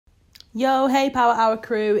Yo, hey Power Hour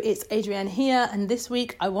crew, it's Adrienne here, and this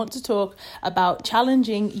week I want to talk about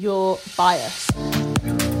challenging your bias.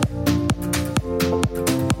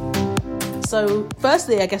 So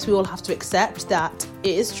firstly, I guess we all have to accept that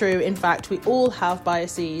it is true. In fact, we all have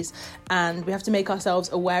biases and we have to make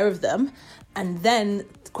ourselves aware of them and then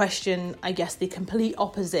question, I guess, the complete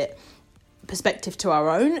opposite perspective to our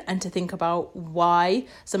own and to think about why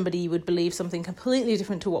somebody would believe something completely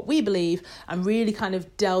different to what we believe and really kind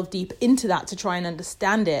of delve deep into that to try and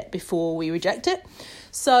understand it before we reject it.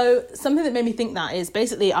 So something that made me think that is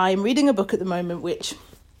basically I'm reading a book at the moment which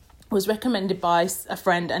was recommended by a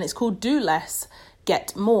friend, and it's called Do Less,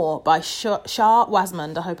 Get More by Shah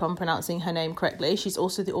Wasmond. I hope I'm pronouncing her name correctly. She's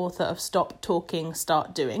also the author of Stop Talking,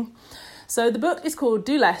 Start Doing. So the book is called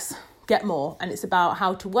Do Less, Get More, and it's about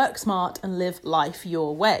how to work smart and live life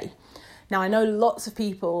your way. Now, I know lots of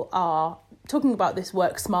people are talking about this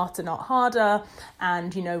work smarter, not harder,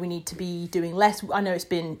 and, you know, we need to be doing less. I know it's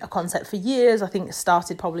been a concept for years. I think it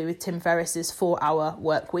started probably with Tim Ferriss's 4-hour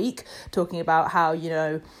work week, talking about how, you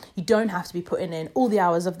know, you don't have to be putting in all the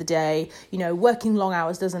hours of the day. You know, working long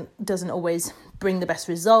hours doesn't always bring the best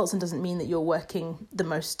results and doesn't mean that you're working the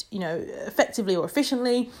most, you know, effectively or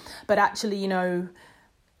efficiently, but actually, you know,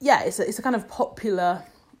 yeah, it's a kind of popular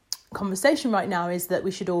conversation right now is that we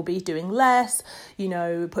should all be doing less, you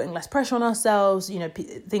know, putting less pressure on ourselves. You know,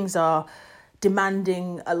 things are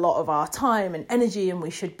demanding a lot of our time and energy, and we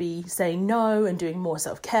should be saying no and doing more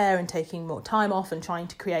self-care and taking more time off and trying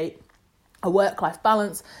to create a work-life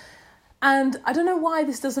balance. And I don't know why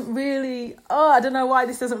this doesn't really, I don't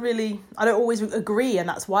always agree. And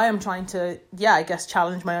that's why I'm trying to, I guess,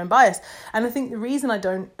 challenge my own bias. And I think the reason I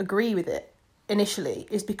don't agree with it initially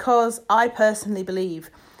is because I personally believe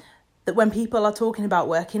that when people are talking about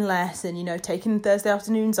working less and, you know, taking Thursday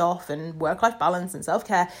afternoons off and work-life balance and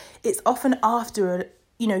self-care, it's often after,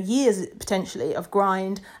 you know, years potentially of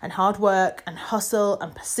grind and hard work and hustle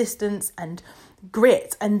and persistence and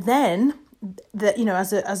grit. And then that, you know,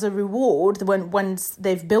 as a reward, when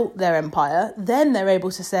they've built their empire, then they're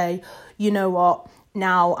able to say, you know what,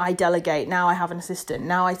 now I delegate, now I have an assistant,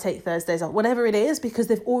 now I take Thursdays off, whatever it is, because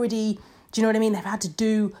they've already, do you know what I mean? They've had to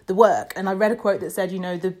do the work. And I read a quote that said, you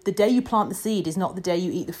know, the day you plant the seed is not the day you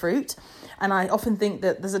eat the fruit. And I often think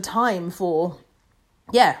that there's a time for,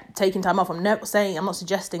 taking time off. I'm not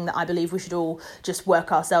suggesting that I believe we should all just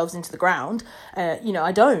work ourselves into the ground. You know,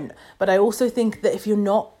 I don't. But I also think that if you're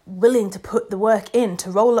not willing to put the work in,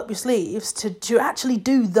 to roll up your sleeves, to actually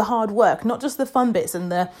do the hard work, not just the fun bits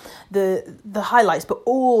and the highlights, but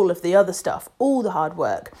all of the other stuff, all the hard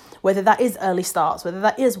work, whether that is early starts, whether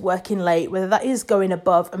that is working late, whether that is going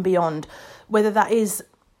above and beyond, whether that is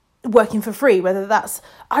working for free, whether that's,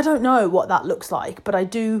 I don't know what that looks like, but I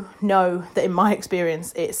do know that in my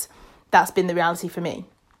experience, that's been the reality for me.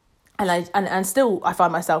 And still I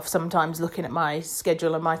find myself sometimes looking at my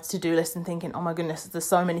schedule and my to-do list and thinking, oh my goodness, there's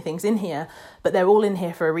so many things in here, but they're all in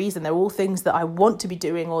here for a reason. They're all things that I want to be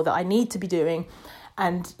doing or that I need to be doing.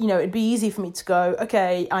 And, you know, it'd be easy for me to go,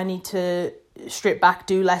 okay, I need to strip back,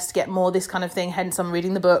 do less, get more, this kind of thing. Hence, I'm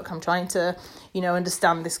reading the book. I'm trying to, you know,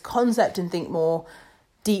 understand this concept and think more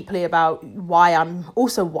deeply about why am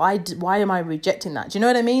I rejecting that? Do you know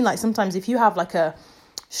what I mean? Like sometimes if you have like a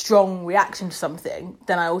strong reaction to something,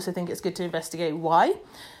 then I also think it's good to investigate why.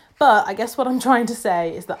 But I guess what I'm trying to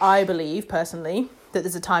say is that I believe personally that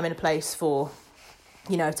there's a time and a place for,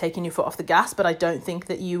 you know, taking your foot off the gas, but I don't think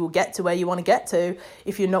that you will get to where you want to get to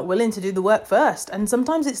if you're not willing to do the work first. And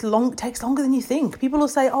sometimes it takes longer than you think. People will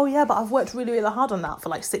say, oh yeah, but I've worked really, really hard on that for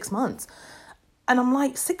like 6 months. And I'm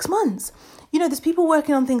like, 6 months? You know, there's people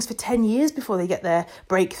working on things for 10 years before they get their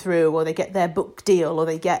breakthrough or they get their book deal or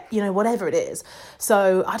they get, you know, whatever it is.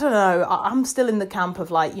 So I don't know. I'm still in the camp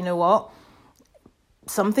of like, you know what?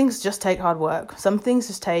 Some things just take hard work. Some things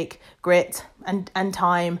just take grit and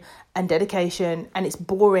time and dedication, and it's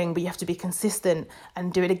boring, but you have to be consistent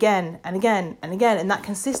and do it again and again and again. And that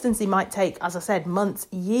consistency might take, as I said, months,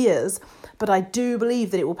 years, but I do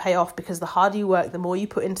believe that it will pay off because the harder you work, the more you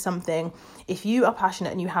put into something. If you are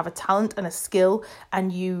passionate and you have a talent and a skill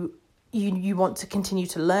and you want to continue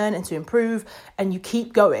to learn and to improve and you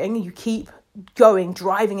keep going,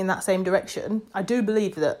 driving in that same direction, I do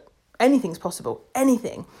believe that anything's possible,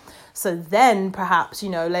 anything. So then perhaps, you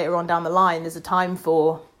know, later on down the line, there's a time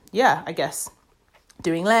for, I guess,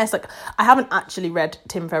 doing less. Like I haven't actually read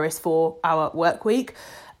Tim Ferriss' 4-hour work week,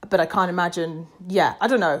 but I can't imagine. I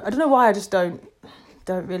don't know why I just don't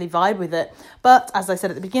really vibe with it. But as I said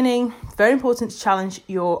at the beginning, very important to challenge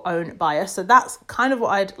your own bias. So that's kind of what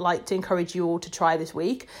I'd like to encourage you all to try this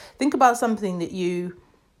week. Think about something that you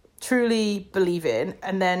truly believe in,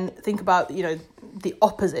 and then think about, you know, the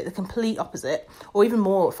opposite, the complete opposite, or even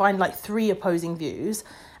more, find like 3 opposing views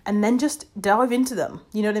and then just dive into them.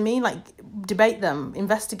 You know what I mean? Like, debate them,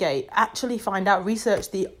 investigate, actually find out,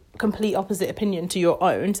 research the complete opposite opinion to your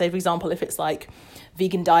own. Say, for example, if it's like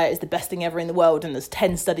vegan diet is the best thing ever in the world and there's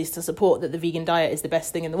 10 studies to support that the vegan diet is the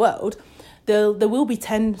best thing in the world, there will be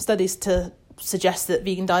 10 studies to suggest that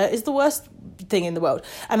vegan diet is the worst thing in the world.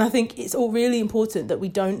 And I think it's all really important that we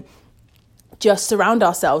don't just surround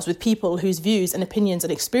ourselves with people whose views and opinions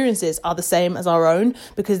and experiences are the same as our own,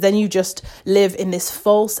 because then you just live in this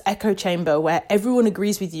false echo chamber where everyone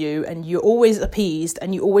agrees with you and you're always appeased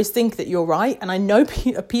and you always think that you're right. And I know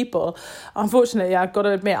people, unfortunately, I've got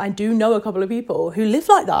to admit, I do know a couple of people who live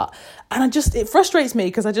like that. And it frustrates me,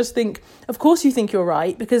 because I just think, of course you think you're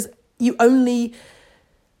right, because you only,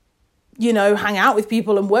 hang out with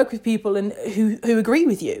people and work with people and who agree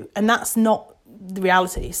with you. And that's not the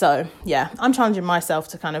reality. So yeah, I'm challenging myself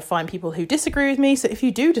to kind of find people who disagree with me. So if you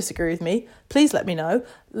do disagree with me, please let me know.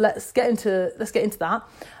 Let's get into that.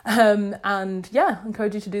 And yeah, I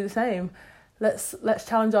encourage you to do the same. Let's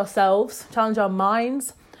challenge ourselves, challenge our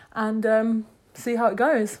minds, and see how it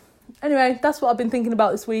goes. Anyway, that's what I've been thinking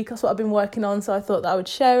about this week. That's what I've been working on. So I thought that I would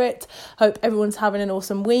share it. Hope everyone's having an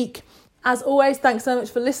awesome week. As always, thanks so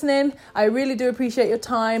much for listening. I really do appreciate your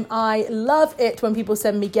time. I love it when people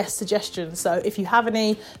send me guest suggestions. So if you have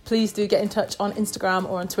any, please do get in touch on Instagram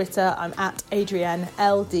or on Twitter. I'm at Adrienne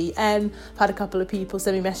LDN. I've had a couple of people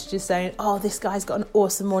send me messages saying, oh, this guy's got an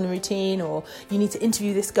awesome morning routine, or you need to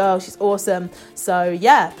interview this girl, she's awesome. So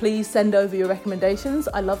yeah, please send over your recommendations.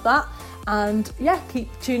 I love that. And yeah, keep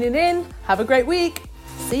tuning in. Have a great week.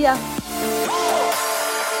 See ya.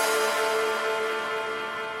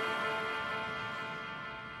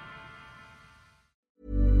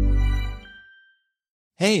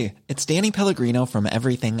 Hey, it's Danny Pellegrino from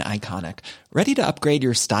Everything Iconic. Ready to upgrade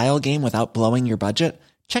your style game without blowing your budget?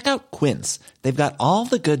 Check out Quince. They've got all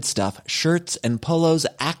the good stuff, shirts and polos,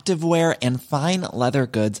 activewear, and fine leather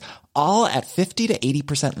goods, all at 50 to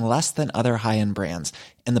 80% less than other high-end brands.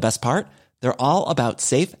 And the best part? They're all about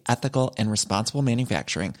safe, ethical, and responsible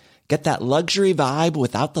manufacturing. Get that luxury vibe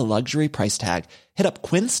without the luxury price tag. Hit up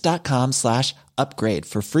quince.com/upgrade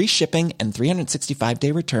for free shipping and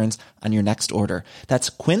 365-day returns on your next order. That's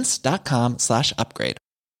quince.com/upgrade.